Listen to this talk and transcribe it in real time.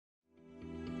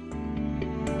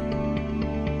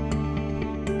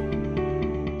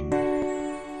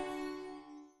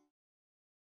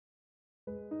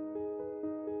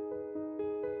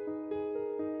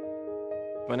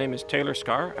My name is Taylor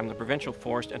Scarr. I'm the Provincial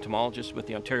Forest Entomologist with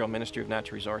the Ontario Ministry of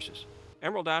Natural Resources.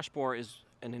 Emerald ash borer is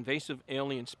an invasive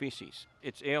alien species.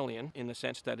 It's alien in the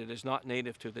sense that it is not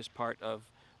native to this part of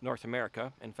North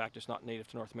America. In fact, it's not native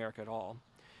to North America at all.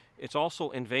 It's also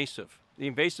invasive. The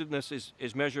invasiveness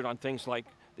is measured on things like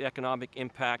the economic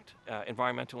impact,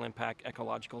 environmental impact,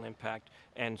 ecological impact,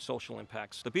 and social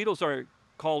impacts. The beetles are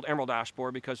called emerald ash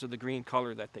borer because of the green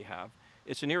color that they have.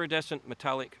 It's an iridescent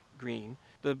metallic green.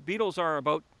 The beetles are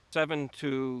about 7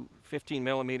 to 15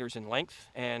 millimeters in length,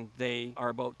 and they are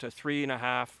about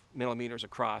 3.5 millimeters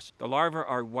across. The larvae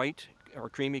are white or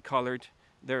creamy colored.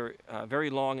 They're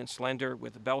very long and slender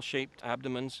with bell-shaped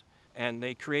abdomens, and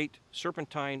they create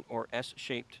serpentine or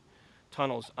S-shaped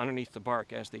tunnels underneath the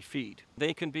bark as they feed.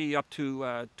 They can be up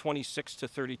to 26 to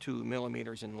 32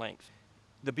 millimeters in length.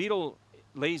 The beetle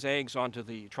lays eggs onto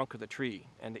the trunk of the tree,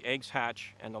 and the eggs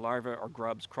hatch, and the larvae or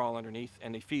grubs crawl underneath,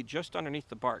 and they feed just underneath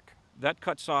the bark. That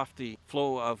cuts off the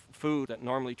flow of food that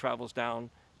normally travels down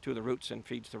to the roots and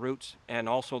feeds the roots, and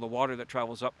also the water that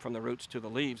travels up from the roots to the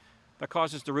leaves. That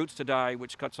causes the roots to die,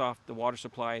 which cuts off the water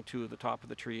supply to the top of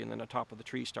the tree, and then the top of the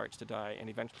tree starts to die, and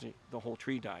eventually the whole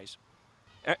tree dies.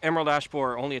 Emerald ash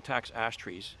borer only attacks ash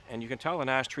trees, and you can tell an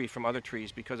ash tree from other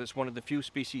trees because it's one of the few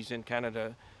species in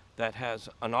Canada that has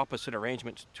an opposite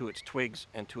arrangement to its twigs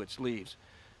and to its leaves.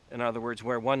 In other words,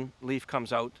 where one leaf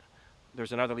comes out,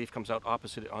 there's another leaf comes out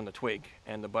opposite on the twig,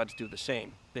 and the buds do the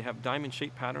same. They have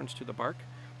diamond-shaped patterns to the bark.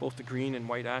 Both the green and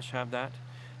white ash have that.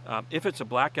 If it's a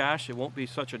black ash, it won't be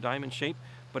such a diamond shape,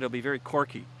 but it'll be very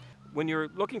corky. When you're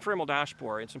looking for emerald ash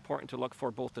borer, it's important to look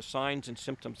for both the signs and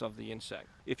symptoms of the insect.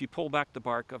 If you pull back the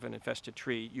bark of an infested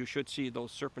tree, you should see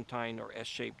those serpentine or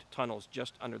S-shaped tunnels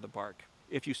just under the bark.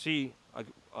 If you see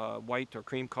a white or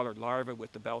cream-colored larva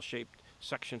with the bell-shaped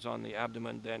sections on the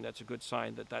abdomen, then that's a good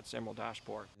sign that that's emerald ash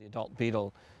borer. The adult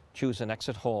beetle chews an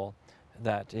exit hole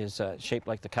that is shaped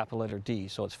like the capital letter D,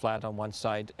 so it's flat on one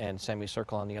side and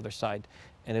semicircle on the other side,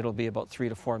 and it'll be about 3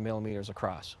 to 4 millimeters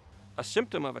across. A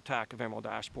symptom of attack of emerald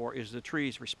ash borer is the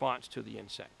tree's response to the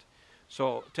insect.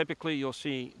 So typically you'll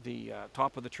see the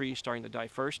top of the tree starting to die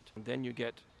first, and then you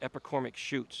get epicormic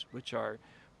shoots, which are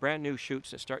brand new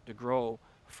shoots that start to grow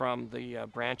from the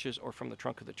branches or from the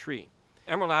trunk of the tree.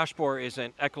 Emerald ash borer is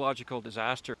an ecological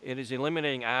disaster. It is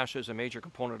eliminating ash as a major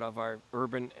component of our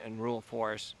urban and rural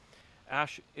forests.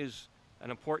 Ash is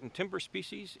an important timber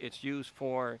species. It's used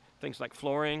for things like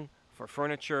flooring, for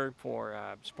furniture, for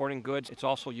sporting goods. It's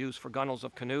also used for gunnels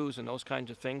of canoes and those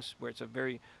kinds of things where it's a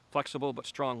very flexible but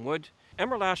strong wood.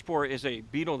 Emerald ash borer is a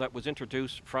beetle that was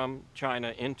introduced from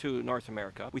China into North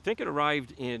America. We think it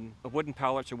arrived in wooden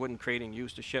pallets or wooden crating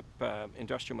used to ship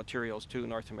industrial materials to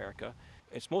North America.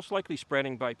 It's most likely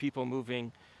spreading by people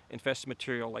moving infested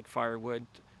material like firewood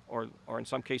or in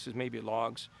some cases maybe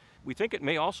logs. We think it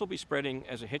may also be spreading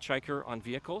as a hitchhiker on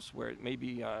vehicles where it may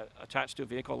be attached to a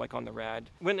vehicle like on the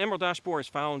rad. When emerald ash borer is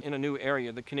found in a new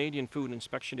area, the Canadian Food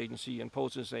Inspection Agency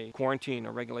imposes a quarantine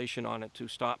or regulation on it to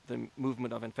stop the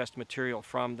movement of infested material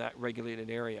from that regulated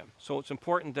area. So it's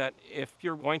important that if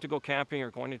you're going to go camping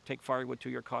or going to take firewood to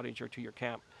your cottage or to your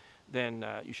camp, then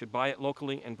you should buy it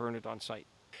locally and burn it on site.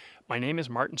 My name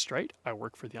is Martin Streit. I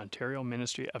work for the Ontario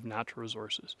Ministry of Natural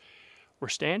Resources. We're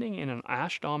standing in an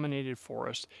ash-dominated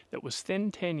forest that was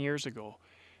thinned 10 years ago.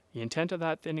 The intent of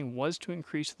that thinning was to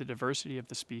increase the diversity of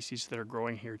the species that are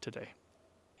growing here today.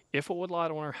 If a woodlot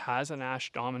owner has an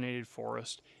ash-dominated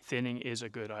forest, thinning is a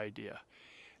good idea.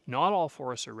 Not all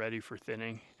forests are ready for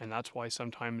thinning, and that's why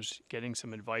sometimes getting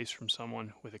some advice from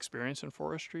someone with experience in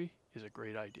forestry is a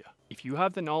great idea. If you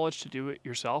have the knowledge to do it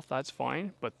yourself, that's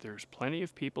fine, but there's plenty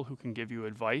of people who can give you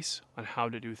advice on how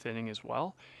to do thinning as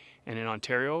well. And in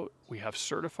Ontario, we have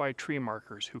certified tree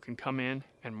markers who can come in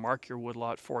and mark your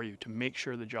woodlot for you to make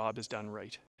sure the job is done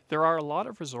right. There are a lot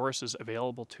of resources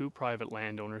available to private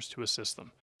landowners to assist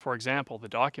them. For example, the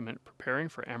document Preparing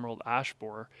for Emerald Ash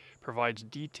Borer provides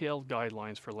detailed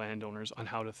guidelines for landowners on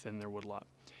how to thin their woodlot.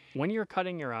 When you're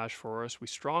cutting your ash forest, we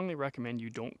strongly recommend you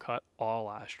don't cut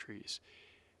all ash trees.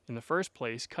 In the first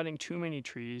place, cutting too many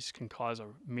trees can cause a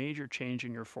major change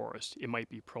in your forest. It might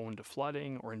be prone to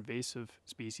flooding, or invasive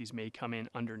species may come in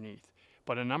underneath.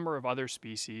 But a number of other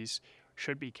species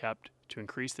should be kept to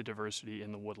increase the diversity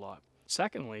in the woodlot.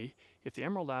 Secondly, if the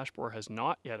emerald ash borer has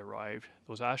not yet arrived,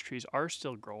 those ash trees are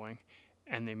still growing,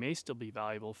 and they may still be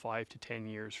valuable 5 to 10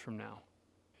 years from now.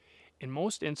 In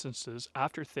most instances,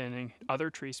 after thinning,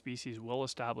 other tree species will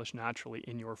establish naturally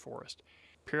in your forest.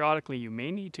 Periodically, you may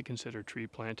need to consider tree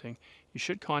planting. You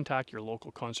should contact your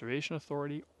local conservation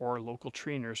authority or local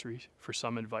tree nursery for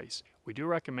some advice. We do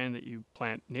recommend that you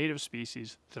plant native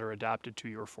species that are adapted to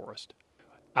your forest.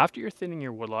 After you're thinning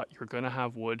your woodlot, you're going to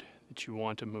have wood that you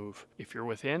want to move. If you're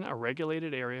within a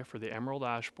regulated area for the emerald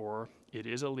ash borer, it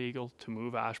is illegal to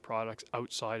move ash products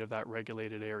outside of that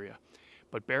regulated area.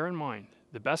 But bear in mind,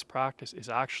 the best practice is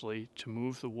actually to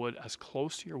move the wood as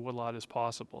close to your woodlot as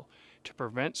possible to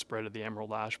prevent spread of the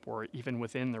emerald ash borer even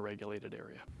within the regulated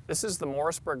area. This is the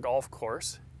Morrisburg Golf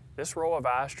Course. This row of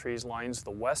ash trees lines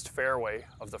the west fairway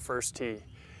of the first tee.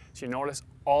 So you notice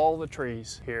all the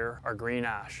trees here are green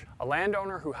ash. A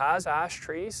landowner who has ash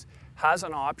trees has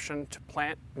an option to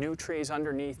plant new trees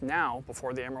underneath now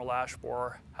before the emerald ash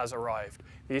borer has arrived.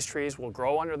 These trees will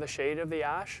grow under the shade of the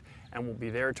ash and will be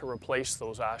there to replace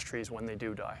those ash trees when they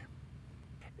do die.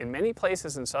 In many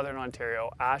places in southern Ontario,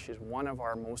 ash is one of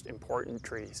our most important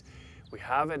trees. We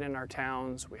have it in our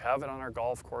towns, we have it on our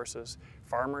golf courses,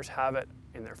 farmers have it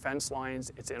in their fence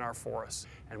lines, it's in our forests.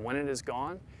 And when it is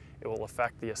gone, it will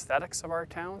affect the aesthetics of our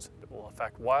towns, it will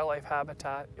affect wildlife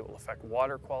habitat, it will affect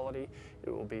water quality,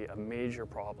 it will be a major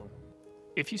problem.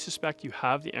 If you suspect you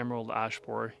have the emerald ash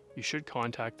borer, you should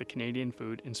contact the Canadian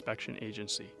Food Inspection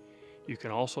Agency. You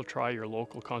can also try your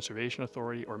local conservation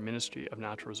authority or Ministry of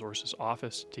Natural Resources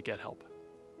office to get help.